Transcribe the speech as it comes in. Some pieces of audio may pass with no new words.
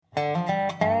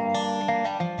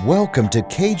Welcome to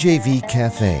KJV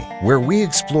Cafe, where we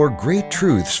explore great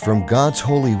truths from God's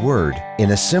holy word in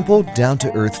a simple,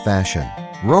 down-to-earth fashion.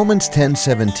 Romans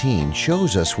 10:17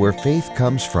 shows us where faith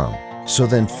comes from. So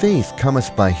then faith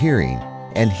cometh by hearing,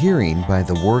 and hearing by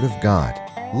the word of God.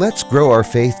 Let's grow our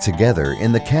faith together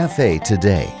in the cafe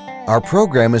today. Our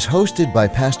program is hosted by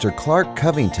Pastor Clark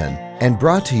Covington and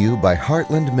brought to you by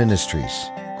Heartland Ministries.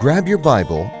 Grab your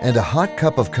Bible and a hot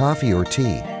cup of coffee or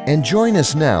tea, and join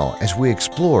us now as we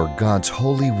explore God's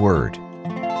holy word.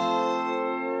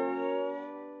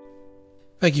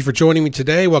 Thank you for joining me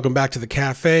today. Welcome back to the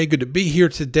cafe. Good to be here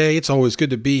today. It's always good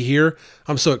to be here.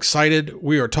 I'm so excited.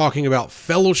 We are talking about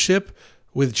fellowship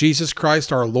with Jesus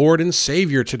Christ, our Lord and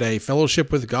Savior today.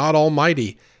 Fellowship with God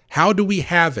Almighty. How do we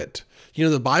have it? You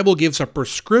know, the Bible gives a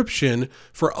prescription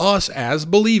for us as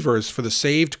believers, for the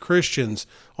saved Christians,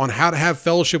 on how to have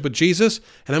fellowship with Jesus,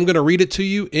 and I'm going to read it to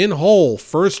you in whole.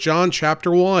 1 John chapter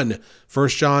 1. 1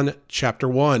 John chapter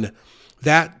 1.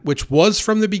 That which was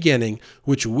from the beginning,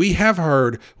 which we have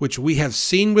heard, which we have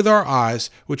seen with our eyes,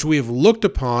 which we have looked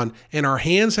upon, and our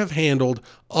hands have handled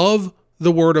of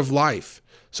the word of life.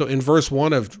 So in verse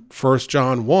 1 of 1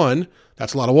 John 1,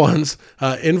 that's a lot of ones.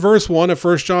 In verse 1 of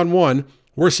 1 John 1,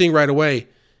 we're seeing right away,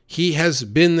 he has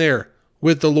been there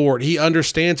with the Lord. He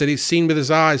understands it. He's seen with his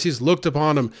eyes. He's looked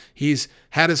upon him. He's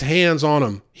had his hands on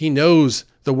him. He knows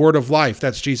the word of life.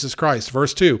 That's Jesus Christ.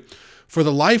 Verse 2, for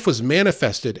the life was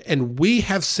manifested, and we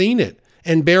have seen it,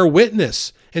 and bear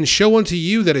witness, and show unto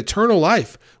you that eternal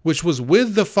life, which was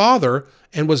with the Father,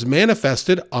 and was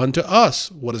manifested unto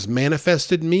us. What does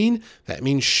manifested mean? That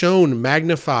means shown,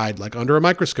 magnified, like under a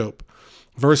microscope.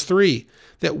 Verse 3,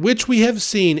 that which we have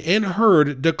seen and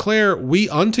heard declare we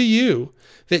unto you,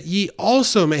 that ye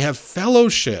also may have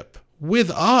fellowship with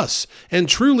us. And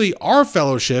truly our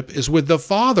fellowship is with the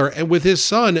Father and with his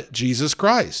Son, Jesus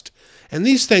Christ. And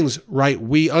these things write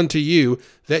we unto you,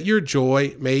 that your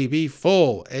joy may be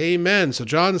full. Amen. So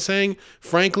John's saying,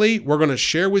 frankly, we're going to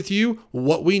share with you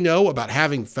what we know about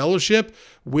having fellowship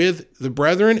with the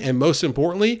brethren, and most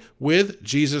importantly, with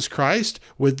Jesus Christ,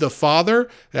 with the Father,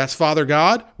 that's Father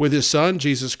God, with his Son,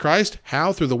 Jesus Christ.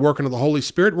 How? Through the working of the Holy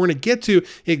Spirit. We're going to get to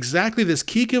exactly this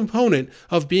key component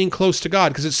of being close to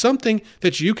God, because it's something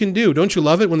that you can do. Don't you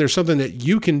love it when there's something that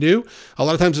you can do? A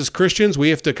lot of times as Christians, we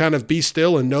have to kind of be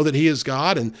still and know that he is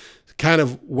God and kind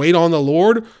of wait on the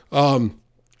Lord.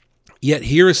 Yet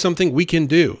here is something we can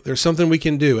do. There's something we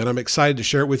can do, and I'm excited to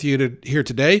share it with you here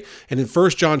today. And in 1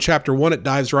 John chapter 1, it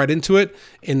dives right into it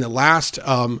in the last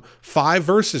 5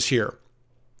 verses here.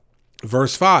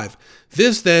 Verse 5,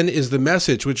 this then is the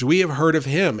message which we have heard of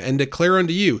him, and declare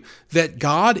unto you, that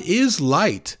God is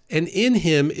light, and in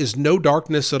him is no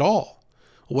darkness at all.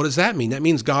 What does that mean? That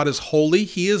means God is holy,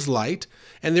 he is light,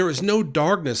 and there is no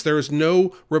darkness, there is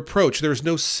no reproach, there is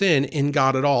no sin in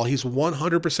God at all. He's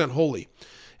 100% holy.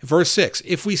 Verse 6,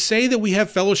 if we say that we have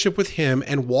fellowship with him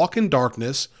and walk in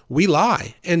darkness, we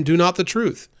lie and do not the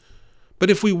truth.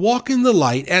 But if we walk in the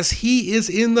light as he is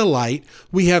in the light,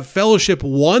 we have fellowship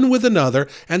one with another,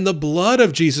 and the blood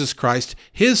of Jesus Christ,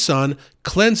 his Son,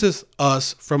 cleanseth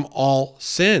us from all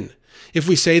sin. If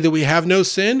we say that we have no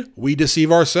sin, we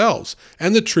deceive ourselves,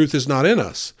 and the truth is not in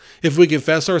us. If we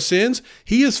confess our sins,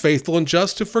 he is faithful and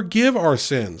just to forgive our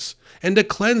sins and to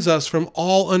cleanse us from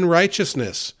all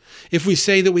unrighteousness. If we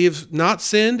say that we have not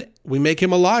sinned, we make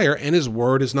him a liar, and his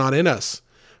word is not in us.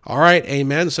 All right,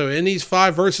 amen. So in these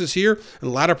 5 verses here, in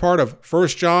the latter part of 1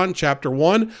 John chapter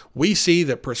 1, we see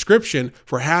the prescription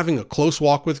for having a close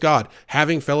walk with God,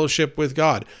 having fellowship with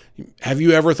God. Have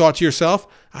you ever thought to yourself,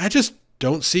 I just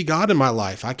don't see God in my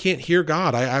life. I can't hear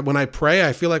God. When I pray,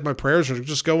 I feel like my prayers are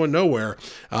just going nowhere.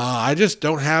 I just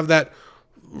don't have that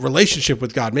relationship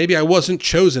with God. Maybe I wasn't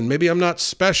chosen. Maybe I'm not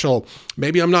special.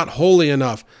 Maybe I'm not holy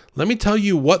enough. Let me tell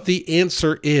you what the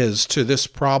answer is to this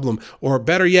problem, or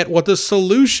better yet, what the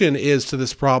solution is to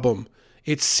this problem.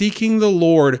 It's seeking the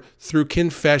Lord through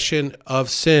confession of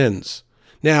sins.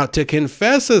 Now, to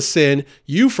confess a sin,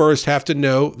 you first have to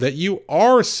know that you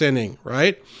are sinning,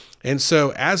 right? And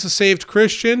so as a saved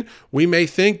Christian, we may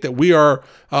think that we are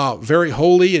very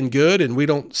holy and good and we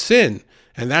don't sin.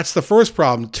 And that's the first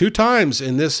problem. 2 times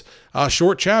in this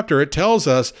short chapter, it tells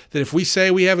us that if we say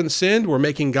we haven't sinned, we're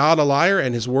making God a liar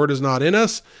and his word is not in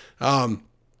us. Let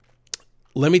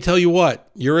me tell you what,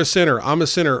 you're a sinner. I'm a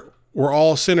sinner. We're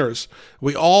all sinners.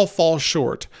 We all fall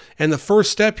short. And the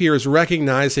first step here is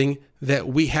recognizing that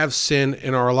we have sin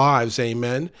in our lives.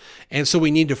 Amen. And so we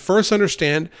need to first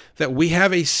understand that we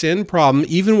have a sin problem.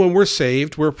 Even when we're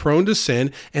saved, we're prone to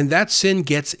sin, and that sin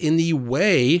gets in the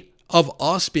way of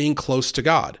us being close to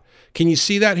God. Can you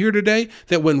see that here today?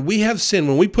 That when we have sin,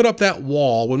 when we put up that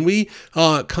wall, when we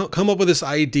come up with this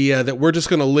idea that we're just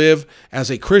going to live as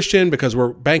a Christian because we're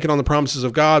banking on the promises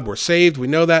of God, we're saved, we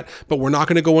know that, but we're not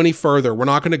going to go any further. We're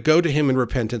not going to go to him in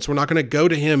repentance. We're not going to go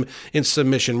to him in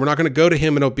submission. We're not going to go to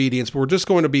him in obedience, but we're just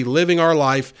going to be living our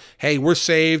life. Hey, we're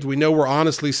saved. We know we're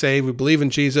honestly saved. We believe in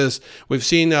Jesus. We've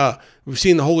seen the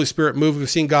Holy Spirit move. We've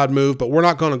seen God move, but we're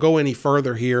not going to go any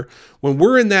further here. When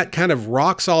we're in that kind of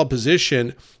rock solid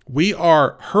position, we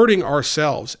are hurting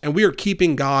ourselves and we are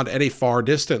keeping God at a far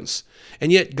distance.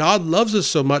 And yet God loves us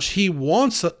so much, he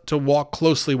wants to walk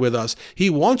closely with us. He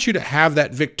wants you to have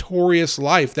that victorious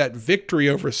life, that victory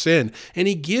over sin. And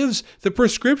he gives the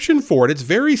prescription for it. It's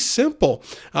very simple.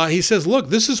 He says, look,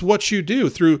 this is what you do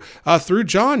through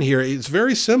John here. It's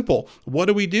very simple. What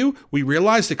do? We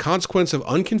realize the consequence of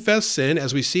unconfessed sin,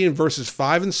 as we see in verses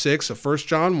 5 and 6 of 1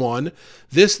 John 1.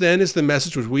 This then is the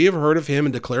message which we have heard of him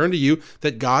and declare unto you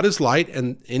that God is light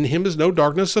and in him is no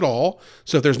darkness at all.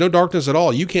 So if there's no darkness at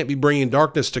all, you can't be bringing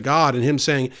darkness to God and him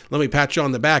saying, let me pat you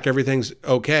on the back, everything's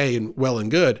okay and well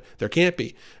and good. There can't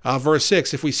be. Verse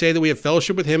 6, if we say that we have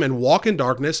fellowship with him and walk in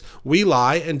darkness, we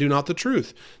lie and do not the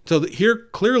truth. So here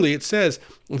clearly it says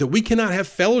that we cannot have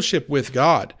fellowship with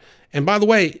God. And by the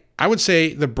way, I would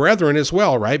say the brethren as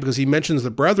well, right? Because he mentions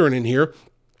the brethren in here.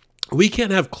 We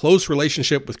can't have close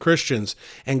relationship with Christians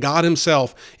and God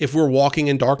himself if we're walking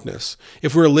in darkness,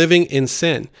 if we're living in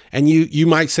sin. And you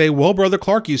might say, well, Brother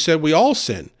Clark, you said we all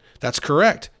sin. That's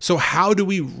correct. So how do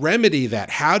we remedy that?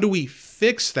 How do we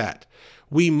fix that?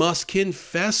 We must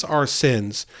confess our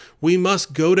sins. We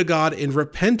must go to God in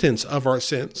repentance of our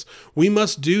sins. We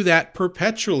must do that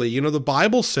perpetually. You know, the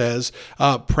Bible says,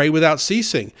 pray without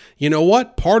ceasing. You know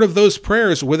what? Part of those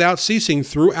prayers without ceasing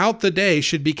throughout the day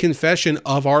should be confession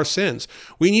of our sins.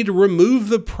 We need to remove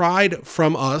the pride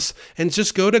from us and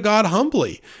just go to God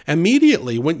humbly.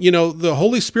 Immediately, when, the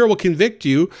Holy Spirit will convict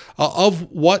you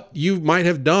of what you might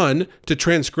have done to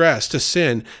transgress, to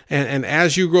sin. And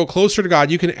as you grow closer to God,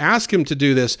 you can ask him to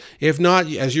do this. If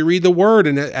not, as you read the word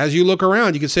and as you look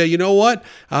around, you can say, you know what?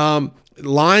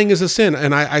 Lying is a sin.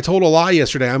 And I told a lie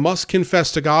yesterday. I must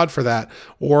confess to God for that.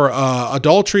 Or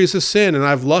adultery is a sin and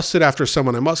I've lusted after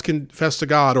someone. I must confess to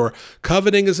God. Or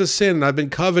coveting is a sin and I've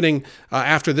been coveting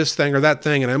after this thing or that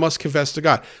thing and I must confess to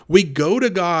God. We go to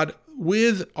God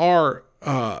with our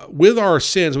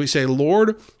sins. We say,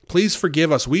 Lord, please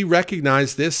forgive us. We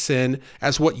recognize this sin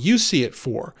as what you see it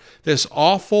for, this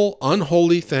awful,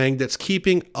 unholy thing that's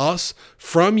keeping us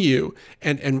from you.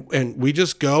 And we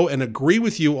just go and agree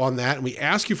with you on that. And we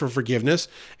ask you for forgiveness.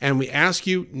 And we ask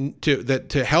you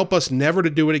to help us never to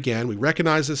do it again. We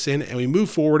recognize the sin and we move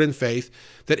forward in faith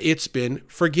that it's been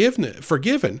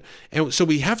forgiven. And so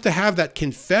we have to have that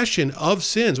confession of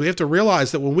sins. We have to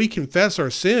realize that when we confess our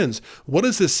sins, what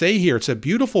does this say here? It's a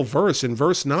beautiful verse in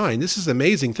verse 9. This is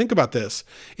amazing. Think about this.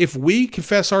 If we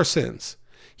confess our sins,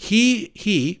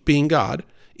 he being God,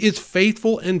 is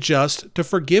faithful and just to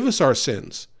forgive us our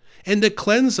sins and to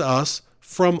cleanse us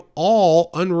from all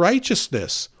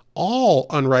unrighteousness. All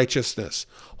unrighteousness,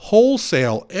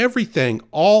 wholesale, everything,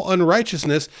 all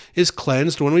unrighteousness is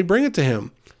cleansed when we bring it to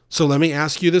him. So let me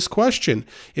ask you this question.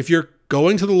 If you're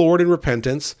going to the Lord in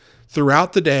repentance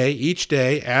throughout the day, each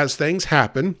day, as things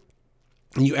happen,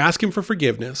 and you ask him for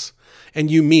forgiveness, and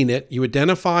you mean it, you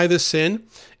identify the sin,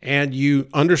 and you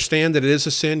understand that it is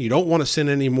a sin, you don't want to sin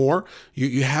anymore,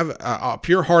 you have a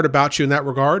pure heart about you in that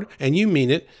regard, and you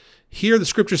mean it, here the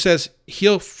scripture says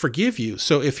he'll forgive you.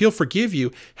 So if he'll forgive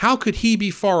you, how could he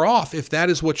be far off if that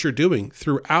is what you're doing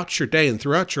throughout your day and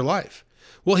throughout your life?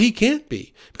 Well, he can't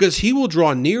be, because he will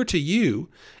draw near to you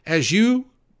as you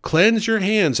cleanse your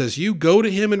hands, as you go to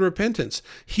him in repentance.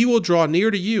 He will draw near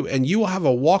to you and you will have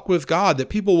a walk with God that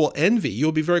people will envy.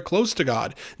 You'll be very close to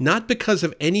God, not because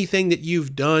of anything that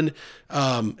you've done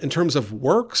in terms of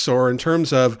works or in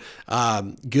terms of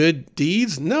good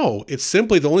deeds. No, it's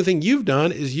simply the only thing you've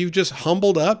done is you've just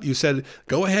humbled up. You said,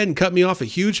 go ahead and cut me off a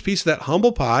huge piece of that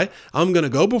humble pie. I'm going to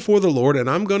go before the Lord and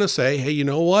I'm going to say, hey, you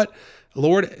know what?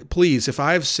 Lord, please, if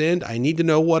I have sinned, I need to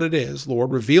know what it is.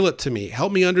 Lord, reveal it to me.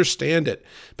 Help me understand it,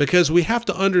 because we have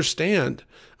to understand,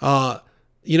 God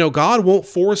won't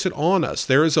force it on us.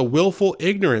 There is a willful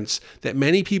ignorance that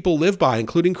many people live by,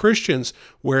 including Christians,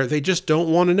 where they just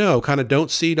don't want to know, kind of don't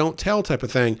see, don't tell type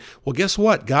of thing. Well, guess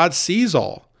what? God sees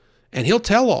all and he'll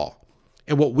tell all.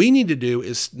 And what we need to do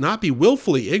is not be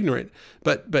willfully ignorant,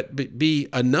 but be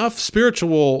have enough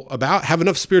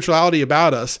spirituality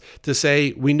about us to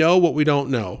say, we know what we don't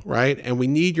know, right? And we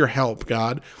need your help,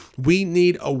 God. We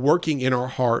need a working in our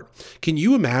heart. Can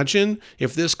you imagine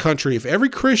if this country, if every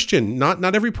Christian,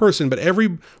 not every person, but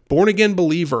every born-again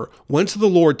believer went to the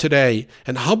Lord today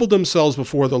and humbled themselves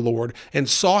before the Lord and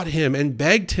sought him and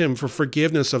begged him for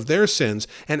forgiveness of their sins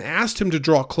and asked him to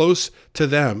draw close to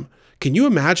them? Can you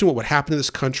imagine what would happen to this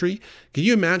country? Can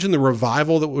you imagine the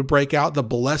revival that would break out, the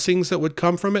blessings that would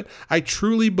come from it? I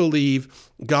truly believe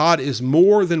God is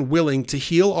more than willing to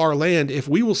heal our land if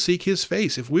we will seek his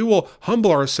face, if we will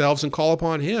humble ourselves and call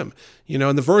upon him.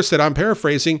 And the verse that I'm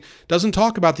paraphrasing doesn't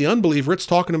talk about the unbeliever, it's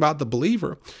talking about the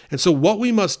believer. And so what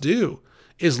we must do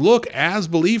is look as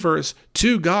believers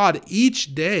to God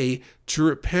each day to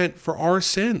repent for our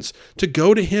sins, to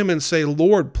go to him and say,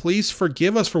 Lord, please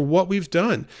forgive us for what we've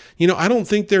done. I don't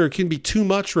think there can be too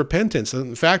much repentance.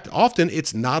 In fact, often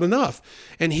it's not enough.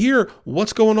 And here,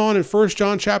 what's going on in 1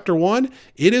 John chapter 1?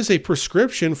 It is a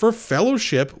prescription for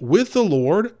fellowship with the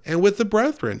Lord and with the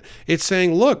brethren. It's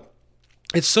saying, look,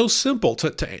 it's so simple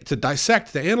to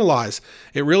dissect, to analyze.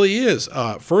 It really is.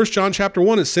 1 John chapter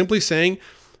 1 is simply saying,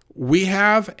 we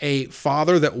have a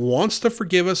Father that wants to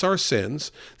forgive us our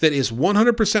sins, that is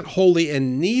 100% holy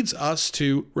and needs us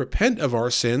to repent of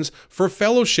our sins for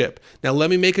fellowship. Now, let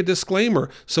me make a disclaimer.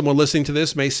 Someone listening to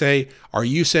this may say, are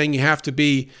you saying you have to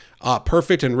be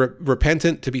perfect and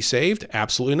repentant to be saved?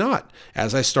 Absolutely not.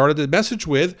 As I started the message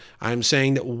with, I'm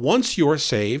saying that once you're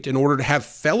saved, in order to have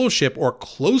fellowship or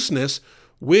closeness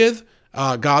with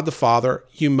God the Father,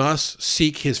 you must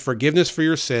seek his forgiveness for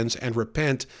your sins and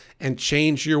repent and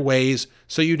change your ways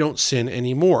so you don't sin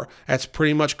anymore. That's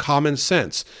pretty much common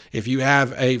sense. If you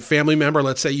have a family member,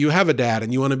 let's say you have a dad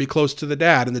and you want to be close to the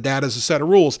dad, and the dad has a set of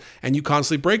rules and you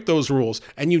constantly break those rules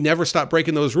and you never stop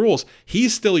breaking those rules,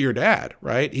 he's still your dad,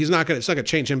 right? It's not going to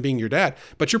change him being your dad,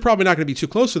 but you're probably not going to be too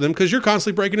close with him because you're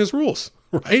constantly breaking his rules,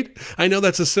 right? I know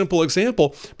that's a simple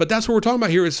example, but that's what we're talking about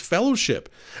here is fellowship.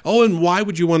 Oh, and why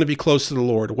would you want to be close to the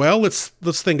Lord? Well, let's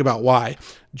think about why.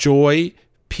 Joy,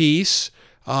 peace,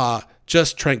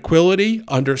 just tranquility,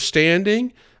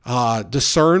 understanding,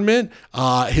 discernment,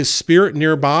 his spirit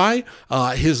nearby,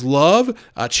 his love,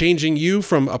 changing you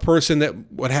from a person that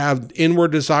would have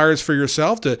inward desires for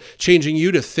yourself to changing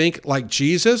you to think like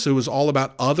Jesus, who was all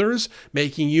about others,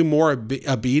 making you more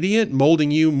obedient,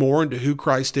 molding you more into who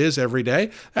Christ is every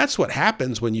day. That's what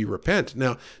happens when you repent.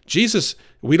 Now, Jesus,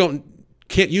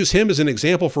 can't use him as an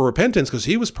example for repentance because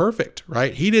he was perfect,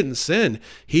 right? He didn't sin.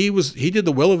 He did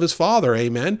the will of his Father.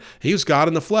 Amen. He was God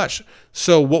in the flesh.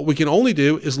 So what we can only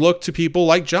do is look to people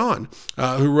like John,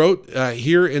 who wrote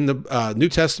here in the New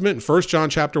Testament, in 1 John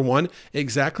chapter 1,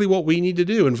 exactly what we need to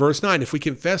do. In verse 9, if we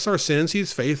confess our sins,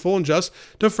 he's faithful and just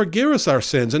to forgive us our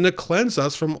sins and to cleanse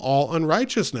us from all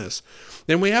unrighteousness.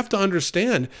 Then we have to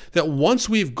understand that once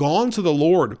we've gone to the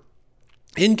Lord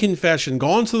in confession,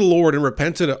 gone to the Lord and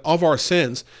repented of our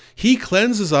sins, he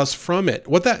cleanses us from it.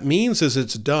 What that means is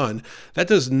it's done. That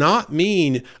does not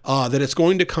mean that it's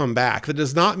going to come back. That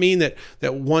does not mean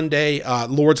that one day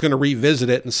Lord's going to revisit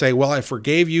it and say, well, I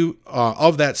forgave you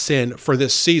of that sin for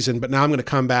this season, but now I'm going to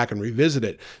come back and revisit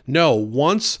it. No,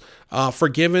 once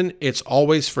forgiven, it's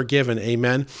always forgiven.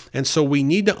 Amen. And so we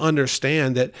need to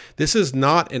understand that this is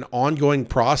not an ongoing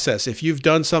process. If you've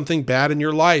done something bad in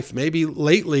your life, maybe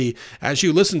lately, as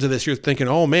you listen to this, you're thinking,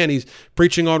 oh man, he's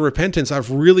preaching on repentance.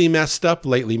 I've really messed up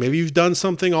lately. Maybe you've done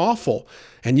something awful.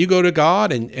 And you go to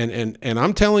God and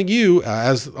I'm telling you,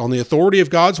 as on the authority of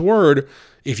God's word,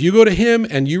 if you go to him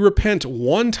and you repent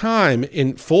one time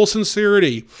in full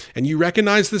sincerity and you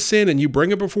recognize the sin and you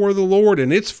bring it before the Lord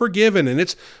and it's forgiven and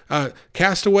it's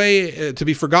cast away to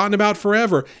be forgotten about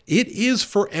forever, it is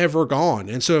forever gone.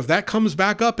 And so if that comes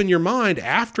back up in your mind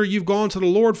after you've gone to the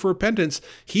Lord for repentance,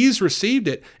 he's received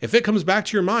it. If it comes back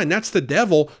to your mind, that's the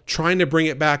devil trying to bring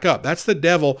it back up. That's the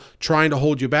devil trying to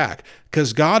hold you back,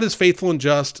 because God is faithful and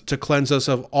just to cleanse us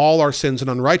of all our sins and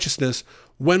unrighteousness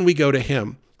when we go to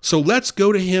him. So let's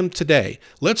go to him today.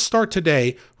 Let's start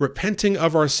today repenting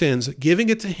of our sins, giving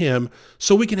it to him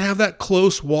so we can have that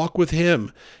close walk with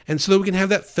him, and so that we can have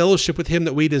that fellowship with him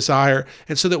that we desire,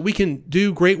 and so that we can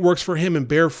do great works for him and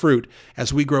bear fruit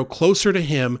as we grow closer to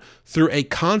him through a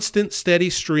constant,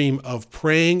 steady stream of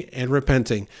praying and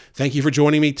repenting. Thank you for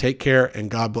joining me. Take care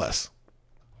and God bless.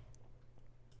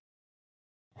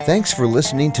 Thanks for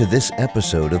listening to this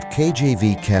episode of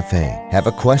KJV Cafe. Have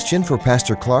a question for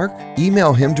Pastor Clark?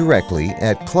 Email him directly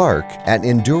at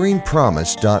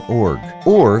clark@enduringpromise.org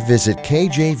or visit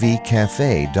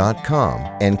kjvcafe.com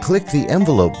and click the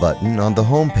envelope button on the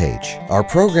homepage. Our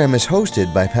program is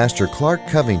hosted by Pastor Clark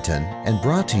Covington and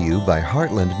brought to you by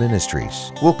Heartland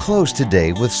Ministries. We'll close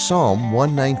today with Psalm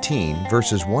 119,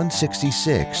 verses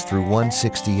 166 through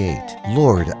 168.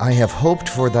 Lord, I have hoped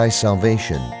for thy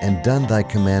salvation and done thy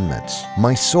commandments.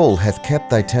 My soul hath kept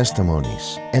thy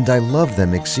testimonies, and I love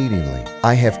them exceedingly.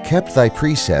 I have kept thy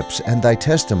precepts and thy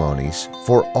testimonies,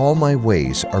 for all my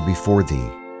ways are before thee.